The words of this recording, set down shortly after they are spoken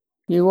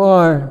You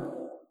are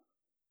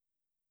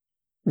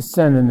the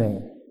Son of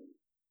Man.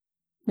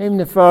 Name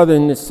the Father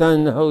and the Son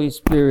and the Holy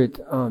Spirit.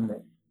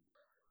 Amen.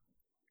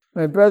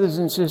 My brothers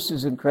and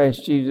sisters in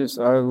Christ Jesus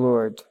our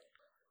Lord,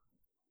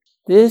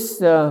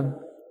 this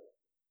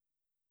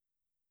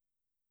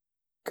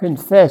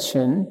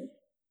confession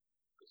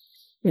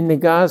in the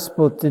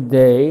gospel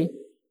today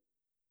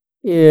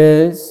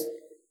is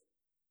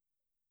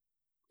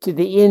to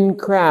the in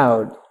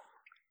crowd,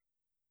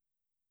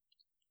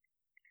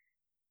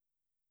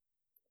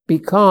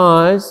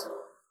 because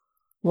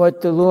what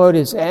the Lord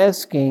is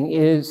asking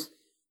is,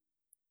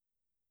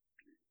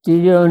 do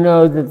you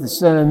know that the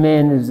Son of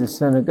Man is the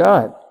Son of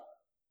God?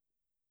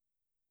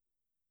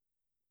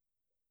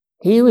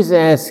 He was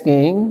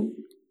asking,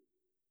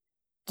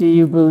 do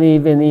you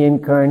believe in the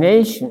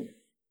incarnation?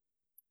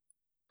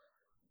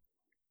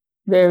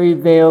 Very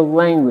veiled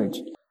language.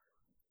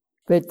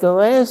 But the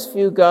last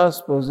few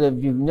Gospels, if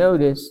you've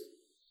noticed,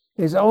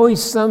 there's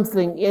always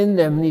something in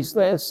them, these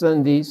last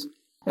Sundays,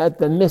 at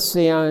the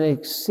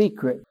Messianic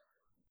secret.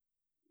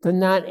 But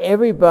not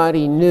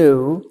everybody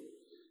knew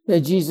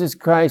that Jesus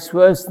Christ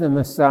was the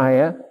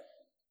Messiah,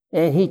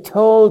 and he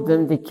told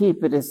them to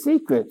keep it a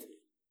secret.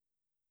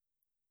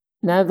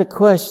 Now the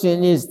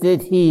question is,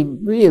 did he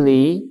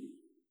really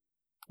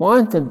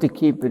want them to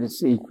keep it a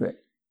secret?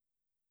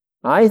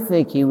 I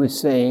think he was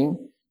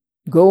saying,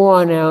 go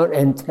on out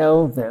and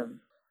tell them.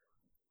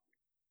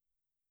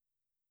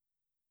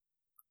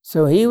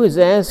 So he was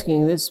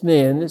asking this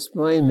man, this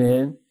blind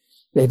man,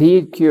 that he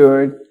had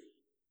cured,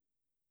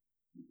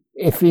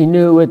 if he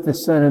knew what the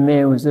Son of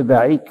Man was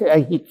about.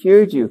 He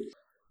cured you.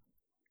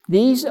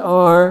 These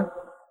are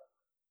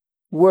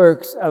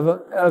works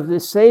of the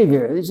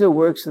Savior. These are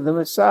works of the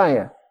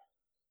Messiah,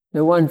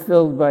 the one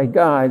filled by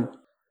God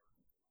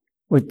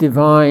with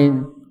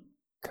divine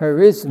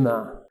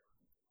charisma,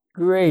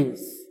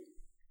 grace,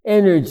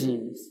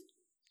 energies,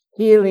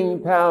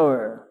 healing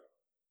power,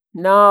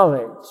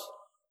 knowledge,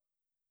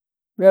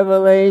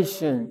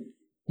 revelation,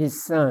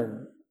 his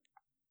Son.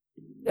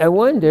 I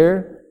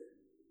wonder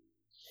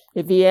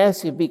if he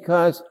asked it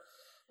because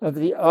of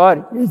the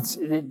audience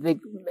the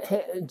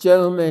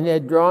gentleman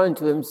had drawn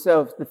to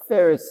himself, the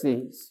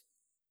Pharisees.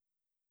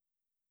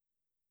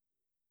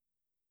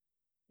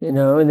 And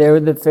there were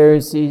the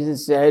Pharisees, the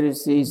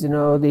Sadducees, and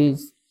all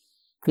these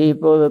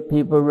people, the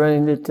people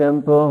running the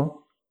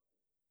temple.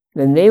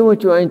 And they were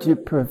trying to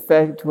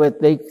perfect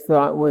what they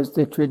thought was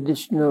the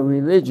traditional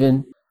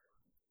religion.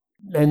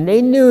 And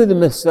they knew the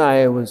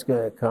Messiah was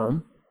going to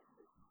come.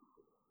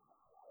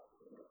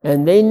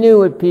 And they knew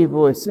what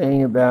people were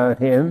saying about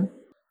him.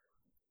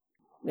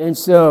 And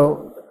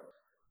so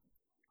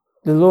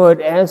the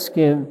Lord asked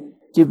him,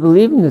 do you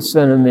believe in the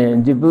Son of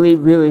Man? Do you believe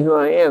really who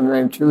I am? And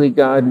I'm truly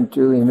God and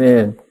truly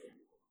man.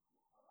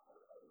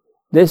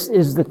 This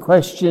is the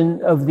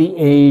question of the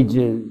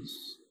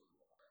ages.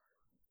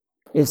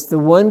 It's the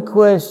one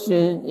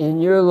question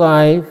in your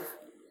life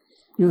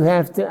you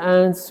have to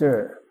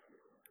answer.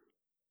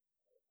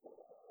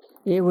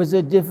 It was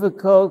a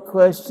difficult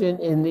question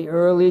in the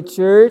early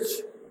church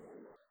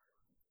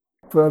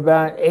for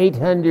about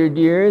 800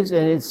 years,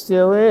 and it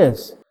still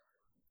is,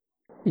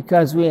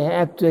 because we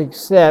have to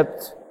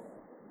accept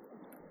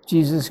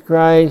Jesus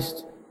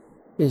Christ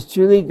is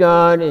truly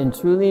God and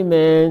truly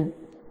man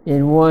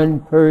in one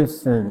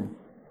person.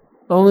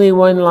 Only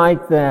one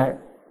like that.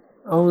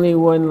 Only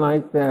one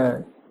like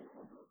that.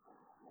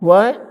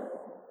 What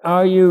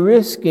are you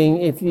risking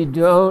if you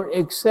don't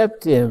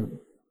accept him?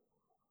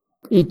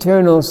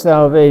 Eternal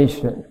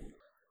salvation.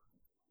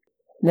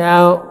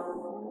 Now,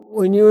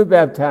 when you were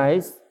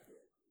baptized,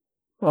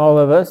 all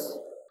of us,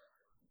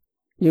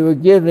 you were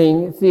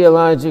giving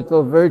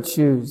theological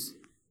virtues.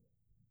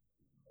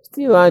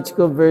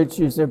 Theological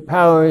virtues are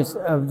powers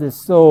of the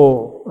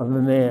soul of a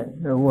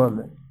man or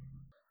woman.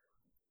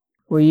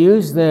 We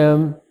use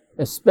them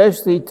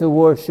especially to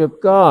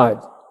worship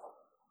God.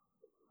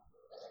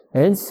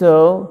 And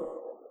so,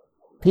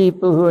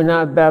 people who are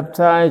not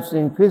baptized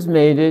and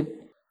chrismated,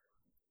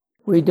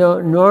 we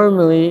don't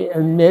normally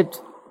admit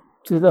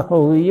to the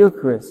Holy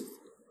Eucharist,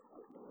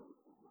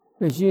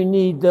 because you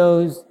need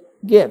those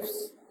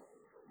gifts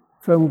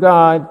from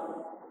God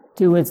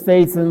to, with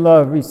faith and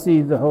love,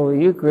 receive the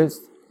Holy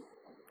Eucharist.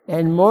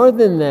 And more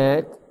than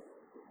that,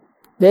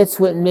 that's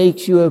what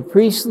makes you a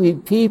priestly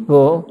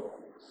people,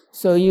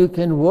 so you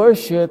can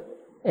worship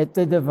at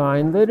the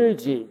divine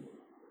liturgy.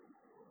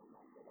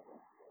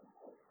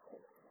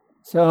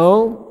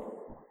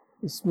 So,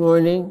 this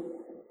morning,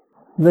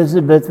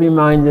 Elizabeth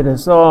reminded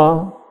us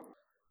all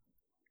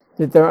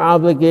that the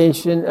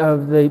obligation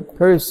of the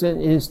person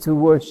is to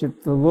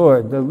worship the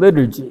Lord, the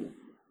liturgy.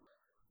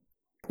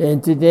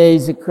 And today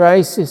is a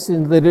crisis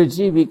in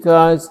liturgy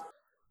because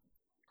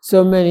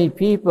so many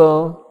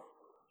people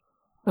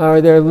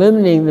they're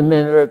limiting the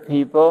number of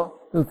people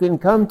who can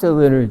come to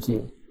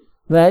liturgy.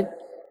 But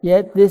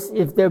yet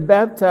if they're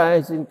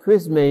baptized and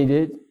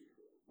chrismated,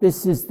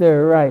 this is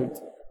their right.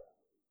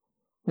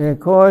 And of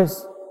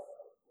course,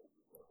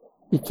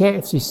 you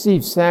can't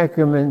receive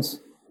sacraments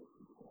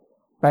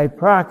by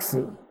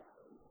proxy.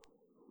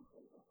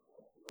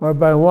 or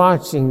by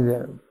watching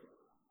them.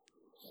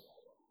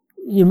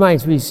 You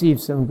might receive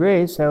some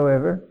grace,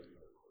 however,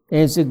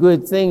 and it's a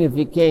good thing if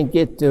you can't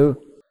get to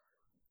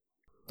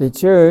the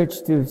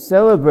church to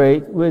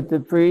celebrate with the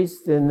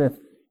priest and the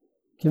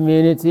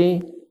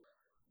community,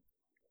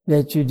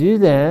 that you do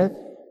that.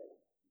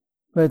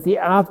 But the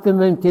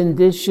optimum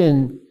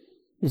condition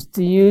is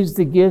to use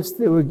the gifts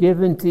that were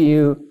given to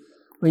you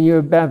when you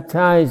were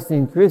baptized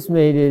and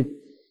chrismated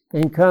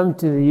and come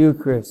to the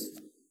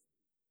Eucharist.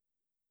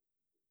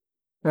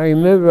 I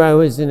remember I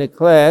was in a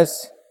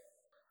class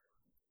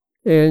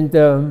and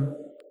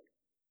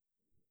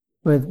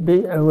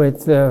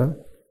with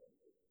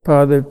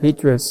Father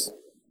Petrus,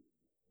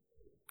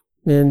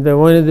 and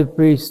one of the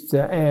priests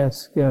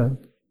asked,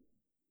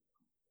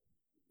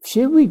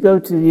 should we go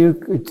to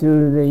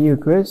the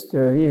Eucharist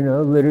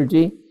or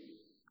liturgy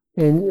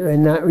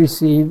and not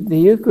receive the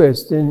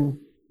Eucharist? And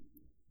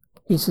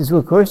he says,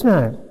 well, of course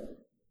not.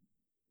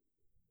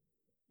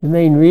 The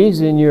main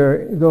reason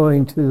you're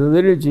going to the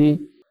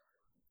liturgy,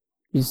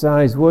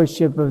 besides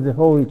worship of the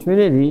Holy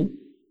Trinity,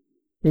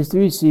 is to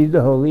receive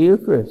the Holy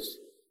Eucharist.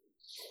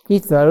 He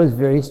thought it was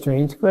very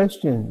strange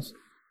questions.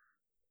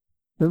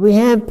 But we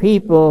have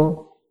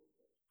people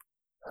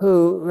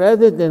who,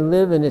 rather than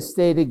live in a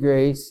state of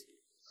grace,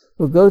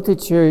 will go to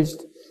church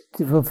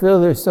to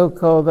fulfill their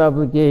so-called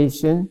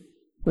obligation,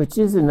 which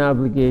is an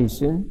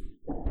obligation,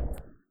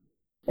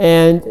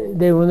 and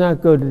they will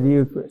not go to the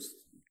Eucharist.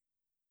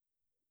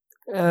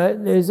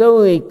 There's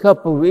only a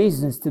couple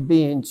reasons to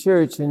be in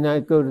church and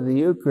not go to the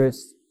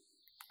Eucharist.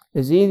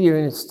 Is either you're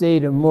in a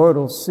state of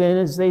mortal sin,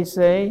 as they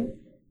say,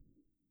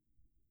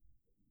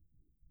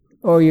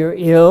 or you're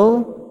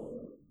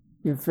ill,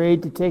 you're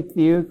afraid to take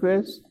the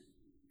Eucharist,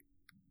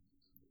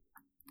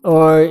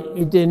 or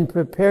you didn't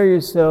prepare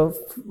yourself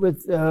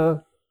with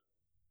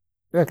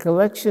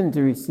recollection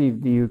to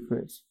receive the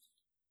Eucharist.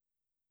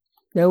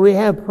 Now we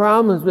have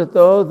problems with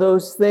all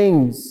those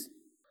things.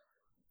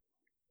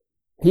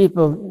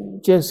 People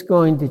just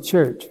going to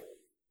church.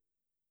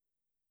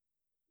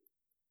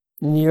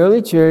 In the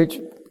early church,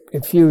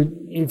 if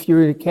you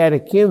were a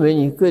catechumen,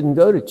 you couldn't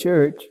go to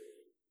church.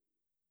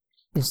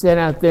 You sat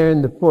out there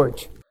in the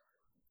porch,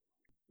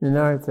 in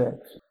narthex.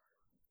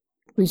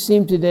 We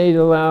seem today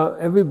to allow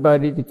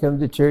everybody to come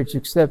to church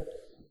except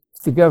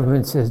if the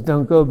government says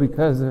don't go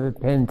because of a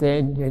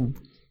pandemic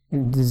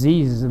and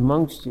diseases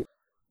amongst you.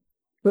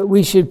 But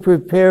we should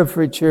prepare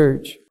for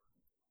church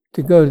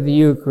to go to the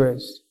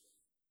Eucharist.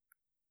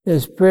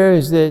 There's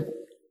prayers that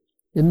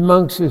the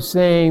monks are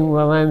saying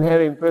while I'm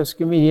having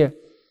proscomedia.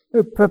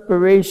 They're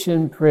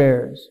preparation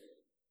prayers.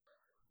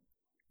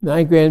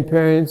 My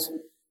grandparents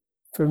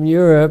from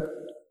Europe,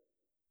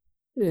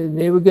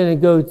 they were going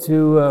to go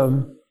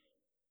to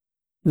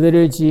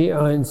liturgy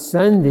on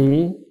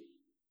Sunday.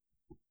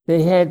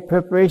 They had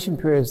preparation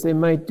prayers they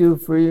might do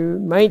for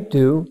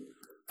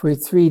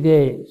 3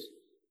 days.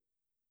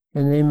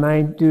 And they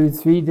might do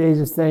 3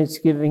 days of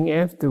Thanksgiving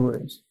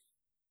afterwards.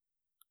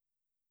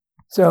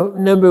 So,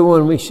 number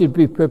one, we should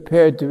be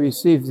prepared to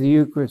receive the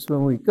Eucharist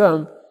when we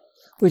come,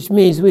 which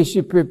means we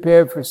should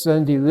prepare for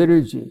Sunday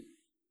liturgy.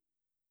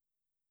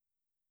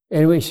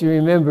 And we should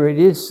remember it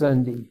is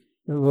Sunday,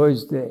 the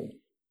Lord's Day.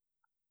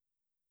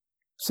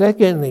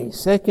 Secondly,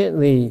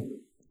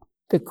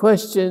 the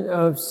question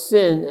of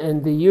sin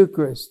and the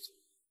Eucharist.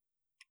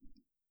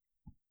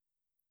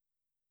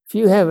 If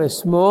you have a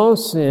small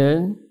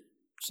sin,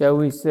 shall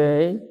we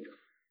say,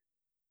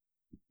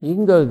 you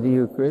can go to the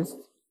Eucharist.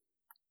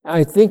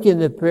 I think in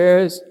the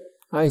prayers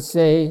I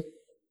say,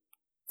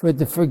 for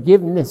the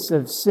forgiveness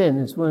of sin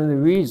is one of the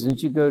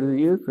reasons you go to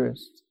the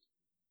Eucharist.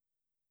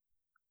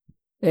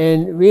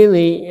 And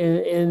really,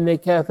 in the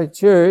Catholic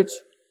Church,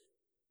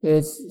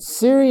 it's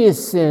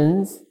serious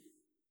sins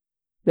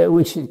that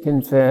we should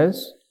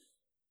confess.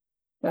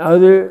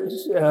 Other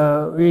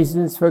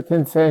reasons for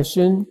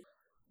confession,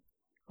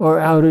 or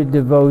out of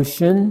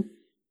devotion,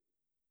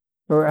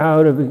 or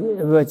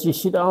but you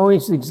should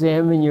always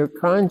examine your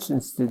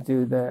conscience to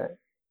do that.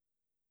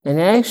 And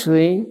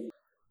actually,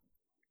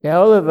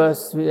 all of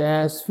us would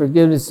ask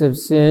forgiveness of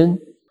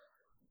sin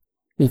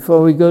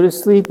before we go to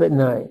sleep at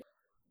night.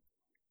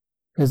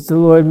 Because the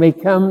Lord may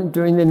come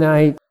during the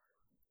night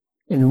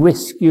and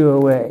whisk you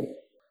away.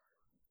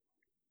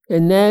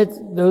 And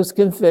those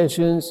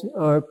confessions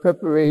are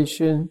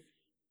preparation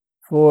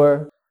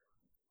for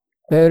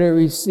better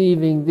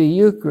receiving the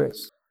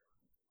Eucharist.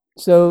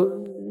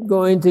 So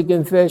going to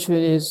confession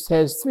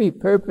has three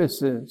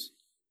purposes.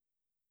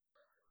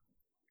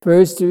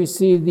 First, to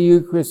receive the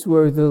Eucharist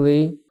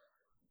worthily,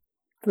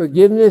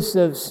 forgiveness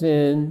of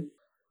sin,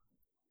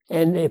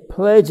 and a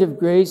pledge of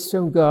grace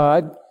from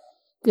God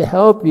to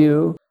help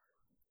you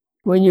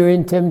when you're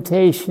in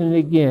temptation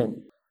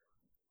again.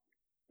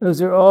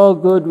 Those are all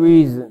good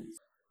reasons.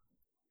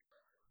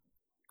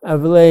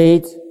 Of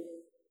late,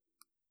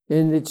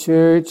 in the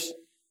church,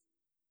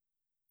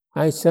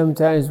 I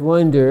sometimes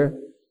wonder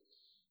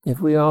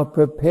if we all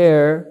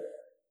prepare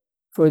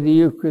for the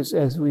Eucharist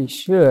as we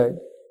should.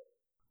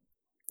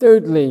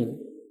 Thirdly,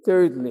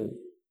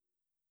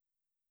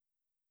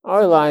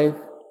 our life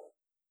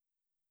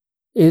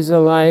is a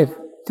life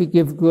to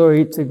give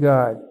glory to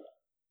God.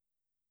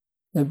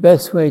 The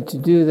best way to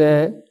do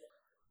that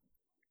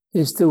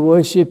is to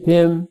worship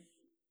Him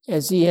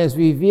as He has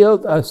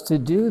revealed us to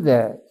do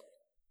that.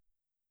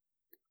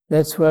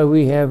 That's why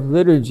we have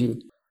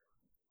liturgy.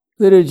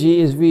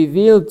 Liturgy is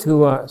revealed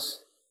to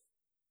us.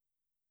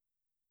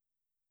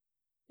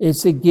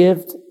 It's a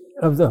gift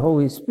of the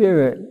Holy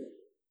Spirit.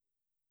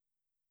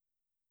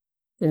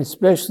 And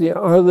especially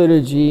our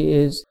liturgy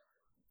is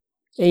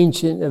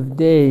Ancient of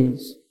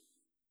Days.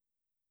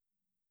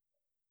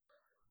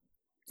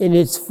 In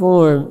its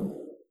form,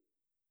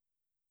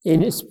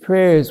 in its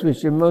prayers,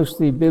 which are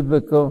mostly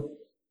biblical,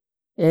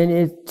 and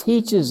it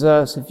teaches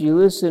us, if you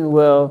listen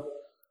well,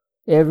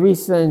 every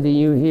Sunday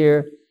you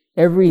hear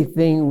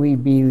everything we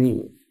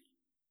believe.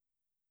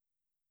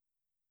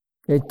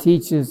 It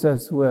teaches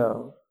us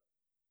well.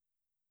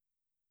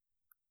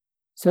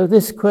 So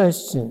this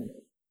question,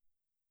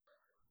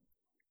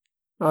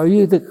 are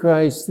you the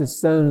Christ, the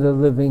Son of the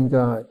living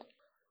God?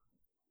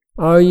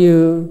 Are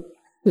you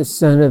the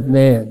Son of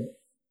Man?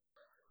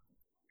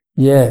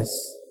 Yes,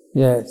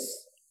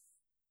 yes.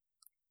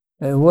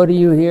 And what are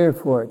you here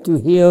for? To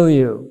heal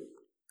you,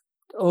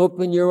 to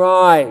open your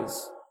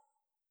eyes,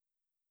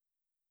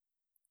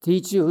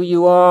 teach you who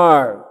you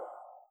are,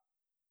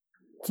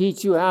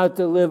 teach you how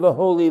to live a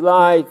holy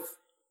life,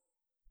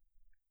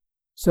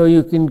 so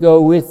you can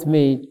go with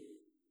me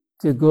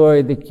to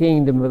glory the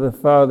kingdom of the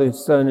Father,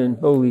 Son, and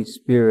Holy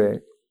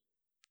Spirit.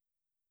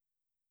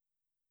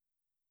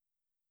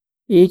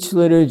 Each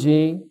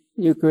liturgy,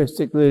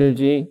 Eucharistic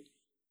liturgy,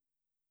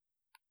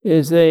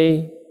 is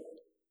a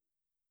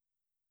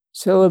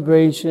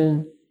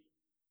celebration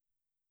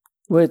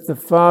with the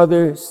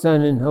Father,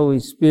 Son, and Holy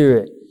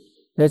Spirit.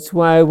 That's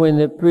why when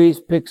the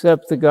priest picks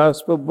up the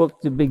gospel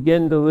book to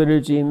begin the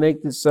liturgy and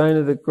make the sign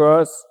of the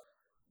cross,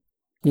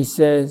 he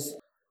says,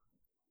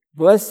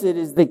 "Blessed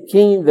is the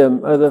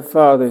kingdom of the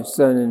Father,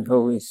 Son, and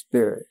Holy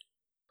Spirit."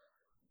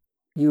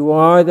 You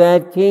are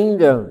that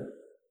kingdom.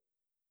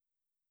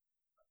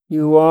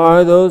 You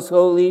are those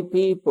holy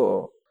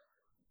people.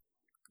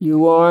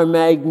 You are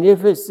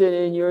magnificent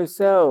in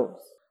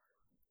yourselves.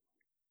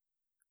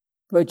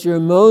 But you're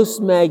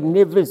most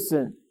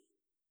magnificent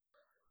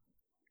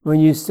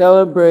when you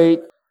celebrate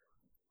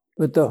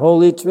with the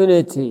Holy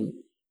Trinity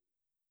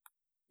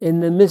in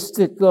the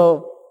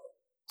mystical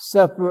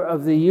supper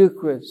of the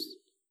Eucharist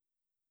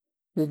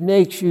that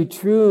makes you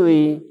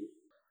truly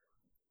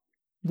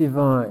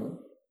divine.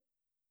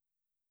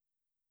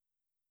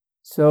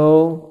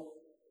 So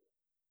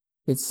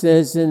it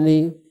says in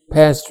the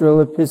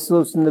pastoral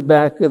epistles in the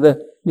back of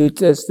the New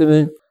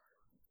Testament,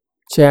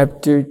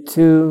 chapter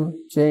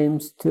 2,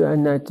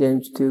 not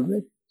James 2,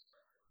 but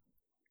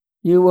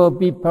you will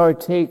be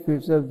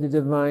partakers of the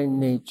divine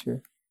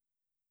nature.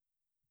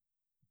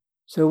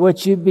 So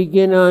what you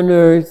begin on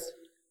earth,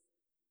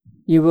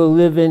 you will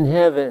live in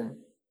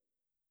heaven.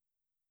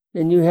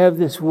 And you have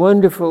this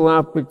wonderful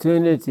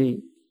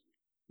opportunity.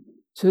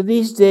 So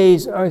these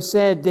days are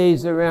sad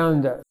days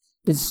around us.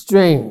 It's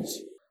strange.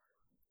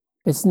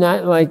 It's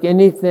not like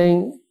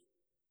anything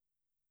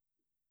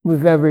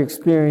we've ever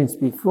experienced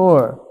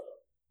before.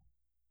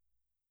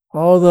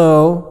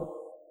 Although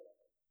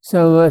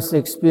some of us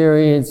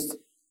experienced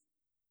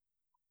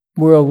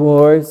world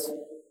wars,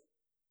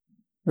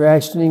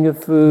 rationing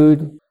of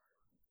food,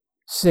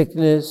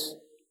 sickness,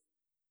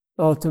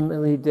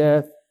 ultimately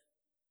death.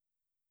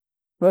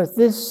 But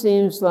this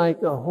seems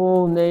like a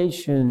whole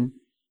nation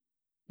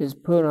is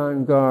put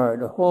on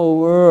guard, a whole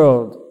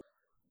world.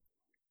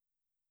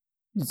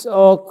 It's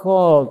all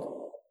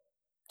called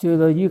to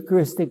the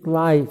Eucharistic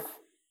life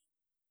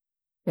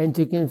and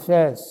to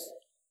confess,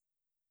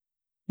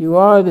 you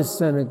are the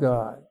Son of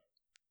God.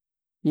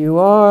 You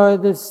are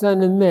the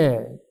Son of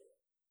Man.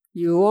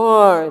 You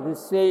are the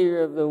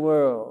Savior of the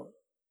world.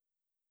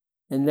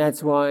 And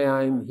that's why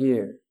I'm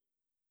here.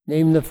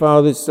 Name the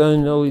Father, Son,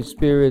 and Holy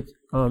Spirit.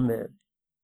 Amen.